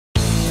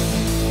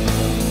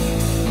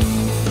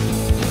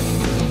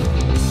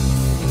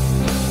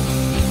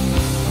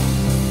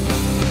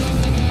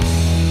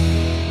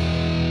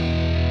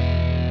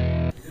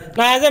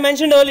Now, as I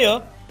mentioned earlier,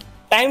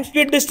 time,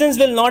 speed, distance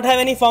will not have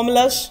any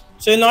formulas.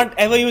 So, you'll not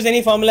ever use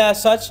any formula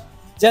as such.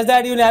 Just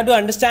that you'll have to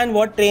understand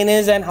what train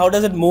is and how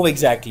does it move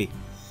exactly.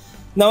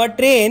 Now, a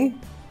train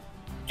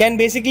can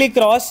basically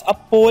cross a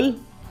pole,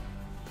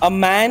 a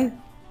man,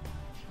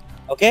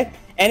 okay?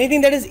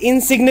 Anything that is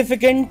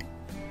insignificant.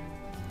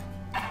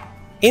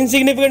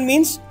 Insignificant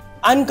means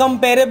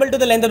uncomparable to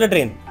the length of the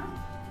train.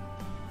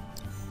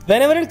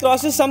 Whenever it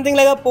crosses something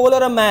like a pole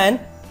or a man,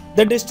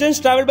 the distance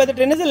traveled by the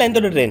train is the length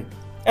of the train.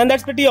 And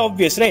that's pretty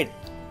obvious, right?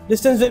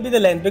 Distance will be the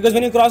length, because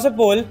when you cross a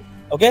pole,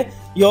 okay,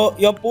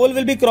 your pole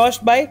will be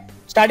crossed by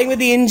starting with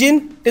the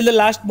engine till the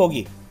last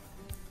bogie.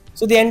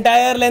 So the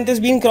entire length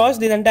is being crossed,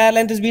 the entire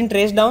length is being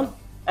traced down,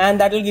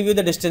 and that will give you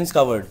the distance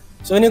covered.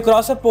 So when you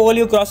cross a pole,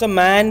 you cross a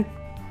man,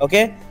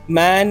 okay,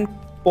 man,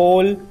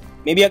 pole,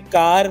 maybe a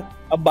car,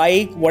 a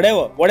bike,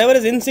 whatever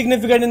is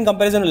insignificant in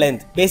comparison to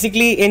length.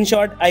 Basically, in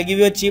short, I give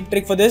you a cheap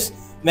trick for this.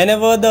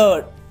 Whenever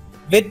the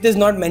width is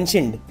not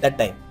mentioned that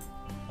time,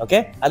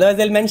 okay, otherwise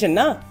they'll mention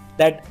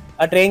that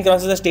a train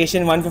crosses a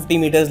station 150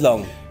 meters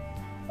long,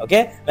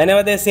 okay.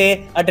 Whenever they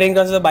say a train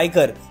crosses a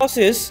biker,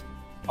 crosses.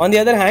 On the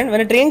other hand,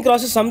 when a train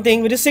crosses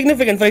something which is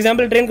significant, for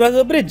example, a train crosses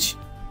a bridge,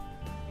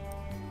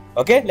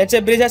 okay, let's say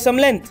a bridge has some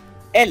length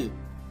L.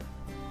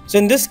 So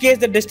in this case,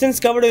 the distance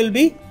covered will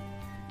be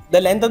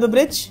the length of the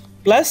bridge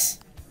plus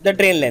the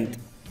train length.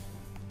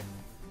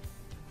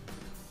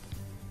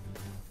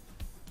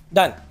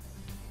 Done.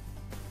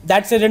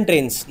 That's it in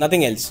trains,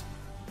 nothing else.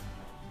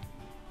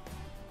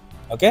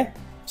 Okay.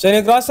 So when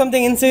you cross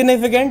something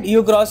insignificant,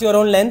 you cross your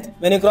own length.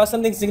 When you cross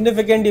something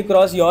significant, you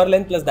cross your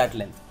length plus that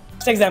length.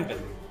 Next example.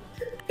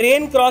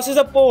 Train crosses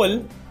a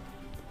pole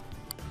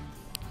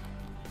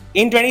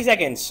in 20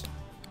 seconds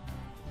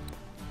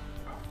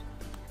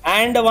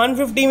and a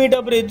 150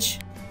 meter bridge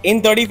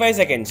in 35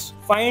 seconds.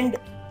 Find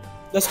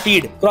the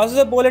speed. Crosses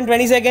a pole in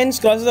 20 seconds,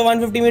 crosses a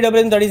 150 meter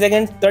bridge in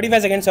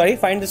 35 seconds,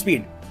 find the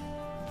speed.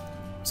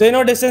 So you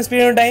know distance,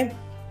 speed and time.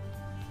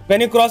 When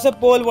you cross a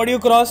pole, what do you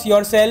cross?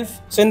 Yourself.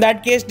 So in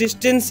that case,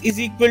 distance is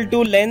equal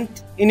to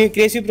length in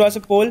case you cross a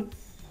pole.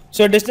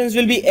 So distance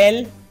will be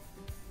L,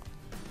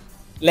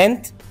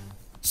 length.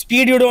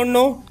 Speed you don't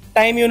know,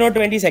 time you know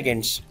 20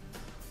 seconds.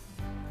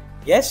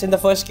 Yes, in the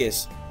first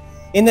case.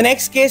 In the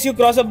next case, you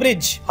cross a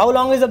bridge. How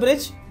long is the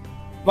bridge?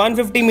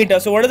 150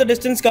 meters. So what is the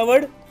distance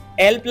covered?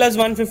 L plus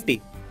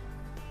 150.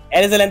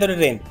 L is the length of the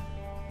train.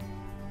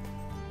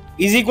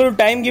 Is equal to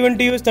time given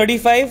to you is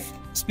 35.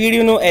 Speed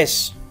you know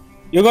S.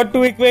 You got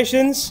two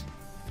equations.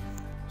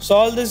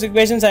 Solve this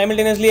equation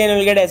simultaneously and you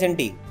will get S and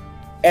T.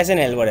 S and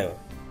L, whatever.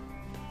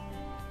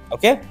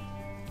 Okay?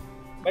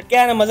 But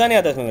क्या है ना, मजा नहीं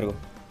आता इसमें मेरे को.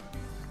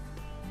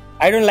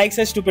 I don't like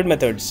such stupid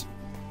methods.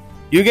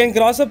 You can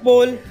cross a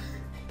pole.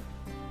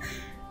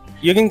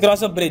 You can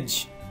cross a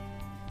bridge.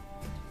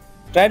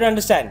 Try to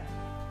understand.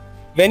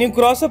 When you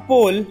cross a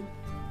pole,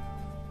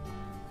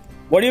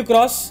 what do you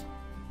cross?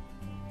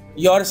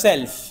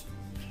 Yourself.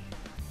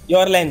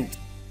 Your length.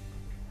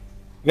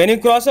 When you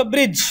cross a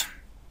bridge,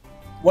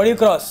 what do you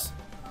cross?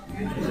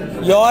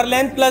 Your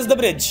length plus the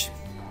bridge.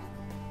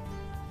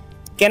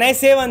 Can I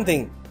say one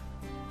thing?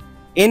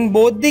 In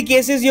both the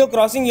cases, you're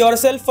crossing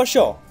yourself for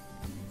sure.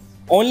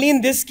 Only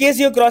in this case,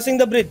 you're crossing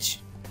the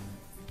bridge.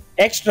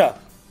 Extra.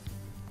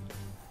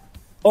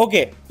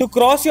 Okay, to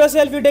cross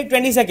yourself, you take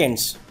 20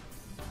 seconds.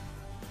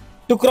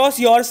 To cross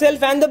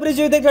yourself and the bridge,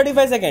 you take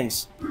 35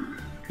 seconds.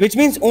 Which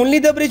means only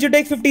the bridge you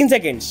take 15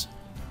 seconds.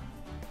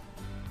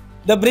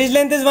 The bridge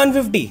length is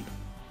 150.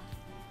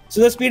 So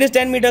the speed is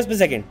 10 meters per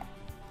second.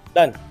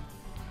 Done.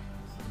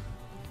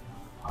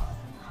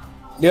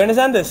 Do you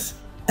understand this?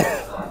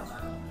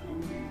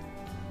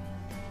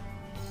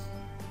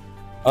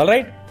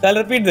 Alright, so I'll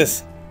repeat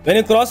this. When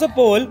you cross a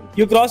pole,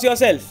 you cross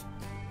yourself.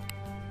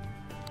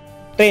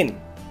 Train.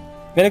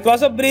 When you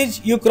cross a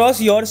bridge, you cross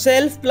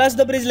yourself plus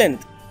the bridge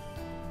length.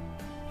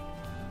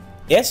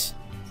 Yes?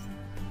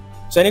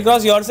 So when you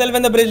cross yourself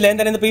and the bridge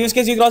length, and in the previous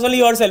case you cross only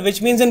yourself,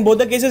 which means in both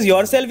the cases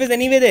yourself is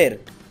anyway there.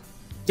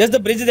 Just the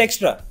bridge is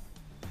extra.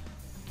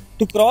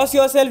 To cross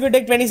yourself you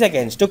take 20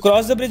 seconds. To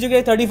cross the bridge you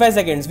take 35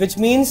 seconds, which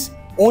means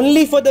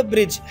only for the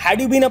bridge,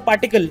 had you been a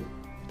particle,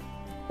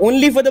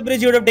 only for the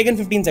bridge you would have taken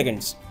 15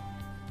 seconds.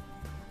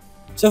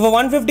 So for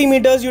 150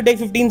 meters you take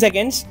 15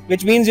 seconds,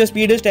 which means your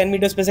speed is 10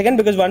 meters per second,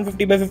 because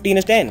 150 by 15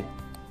 is 10.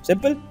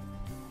 Simple.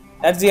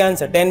 That's the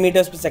answer, 10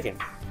 meters per second.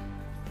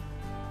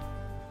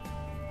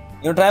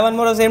 You try one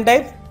more of the same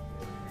type?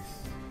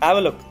 Have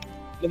a look.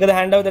 Look at the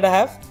handout that I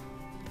have.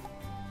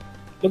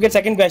 Look at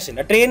second question.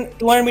 A train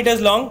 200 meters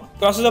long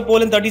crosses a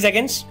pole in 30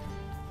 seconds.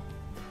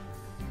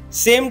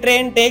 Same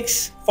train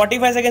takes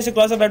 45 seconds to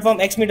cross a platform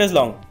X meters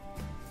long.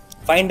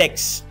 Find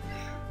X.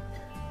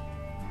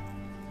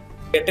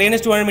 A train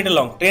is 200 meters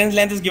long. Train's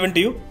length is given to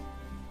you.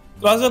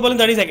 Crosses a pole in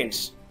 30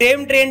 seconds.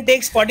 Same train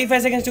takes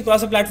 45 seconds to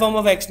cross a platform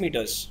of X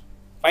meters.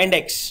 Find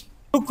X.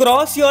 To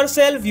cross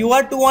yourself, you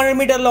are 200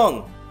 meters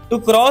long. To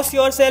cross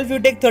yourself, you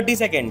take 30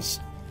 seconds.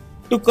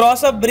 To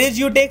cross a bridge,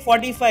 you take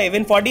 45.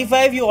 In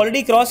 45, you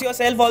already cross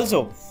yourself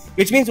also.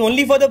 Which means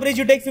only for the bridge,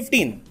 you take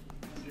 15.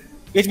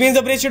 Which means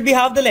the bridge should be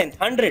half the length,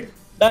 100.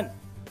 Done.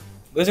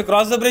 Because you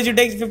cross the bridge, you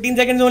take 15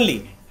 seconds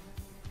only.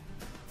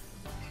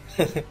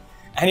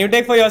 And you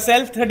take for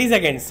yourself 30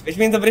 seconds, which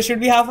means the bridge should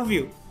be half of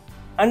you.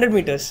 100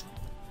 meters.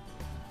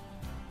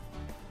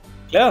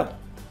 Clear?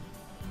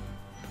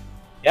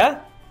 Yeah?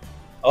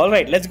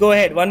 Alright, let's go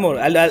ahead. One more.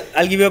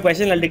 I'll give you a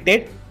question, I'll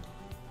dictate.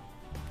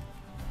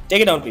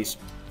 Take it down, please.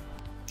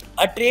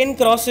 A train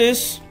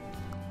crosses.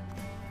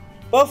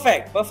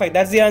 Perfect.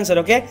 That's the answer,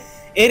 okay?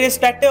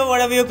 Irrespective of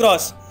whatever you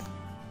cross,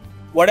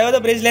 whatever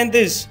the bridge length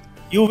is,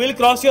 you will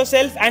cross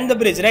yourself and the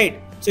bridge,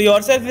 right? So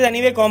yourself is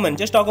anyway common.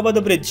 Just talk about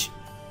the bridge.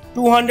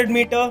 200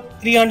 meter,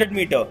 300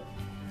 meter.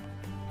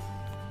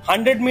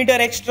 100 meter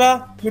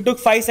extra, you took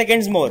 5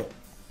 seconds more.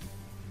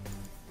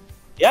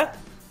 Yeah?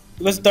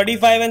 It was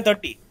 35 and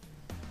 30.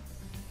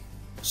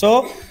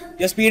 So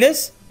your speed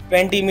is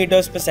 20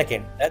 meters per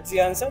second. That's the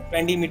answer.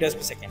 20 meters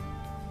per second.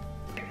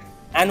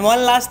 And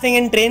one last thing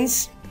in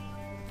trains,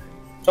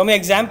 from an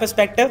exam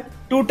perspective,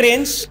 two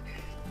trains.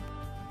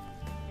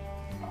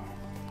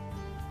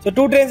 So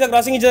two trains are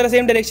crossing each other in the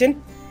same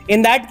direction.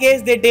 In that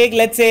case, they take,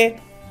 let's say,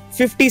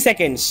 50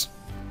 seconds.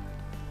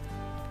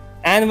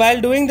 And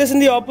while doing this in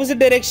the opposite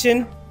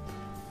direction,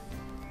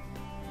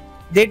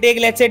 they take,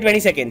 let's say, 20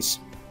 seconds.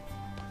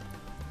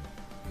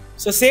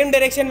 So same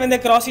direction when they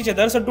cross each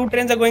other. So two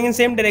trains are going in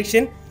same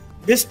direction.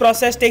 This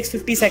process takes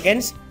 50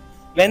 seconds.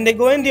 When they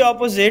go in the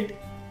opposite,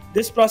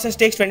 this process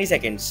takes 20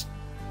 seconds.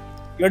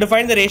 You have to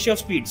find the ratio of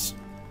speeds.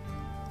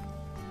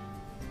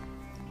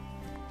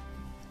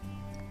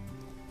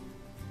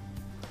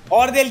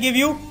 Or they'll give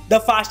you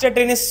the faster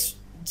train is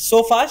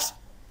so fast,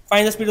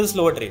 find the speed of the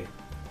slower train.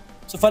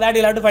 So for that,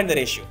 you'll have to find the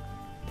ratio.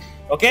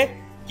 Okay?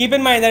 Keep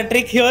in mind that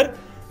trick here,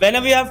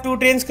 whenever you have two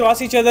trains cross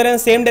each other in the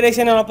same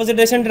direction and opposite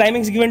direction,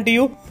 timings given to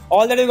you,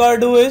 all that you got to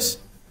do is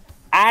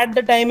add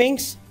the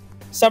timings,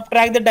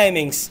 subtract the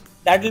timings.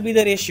 That will be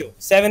the ratio.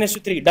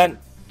 7:3. Done.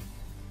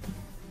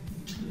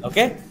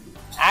 Okay?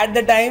 Add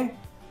the time,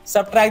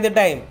 subtract the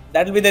time.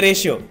 That will be the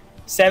ratio.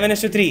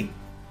 7:3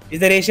 is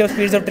the ratio of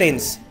speeds of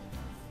trains.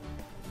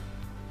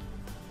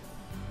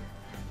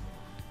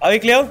 Are we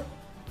clear?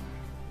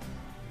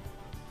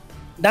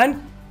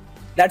 Done?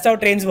 That's how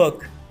trains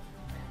work.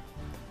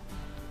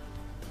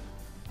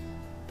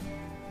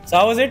 So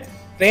how was it?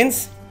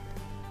 Trains?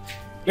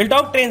 We'll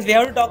talk trains. We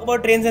have to talk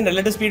about trains and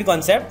relative speed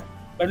concept,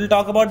 but we'll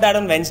talk about that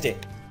on Wednesday.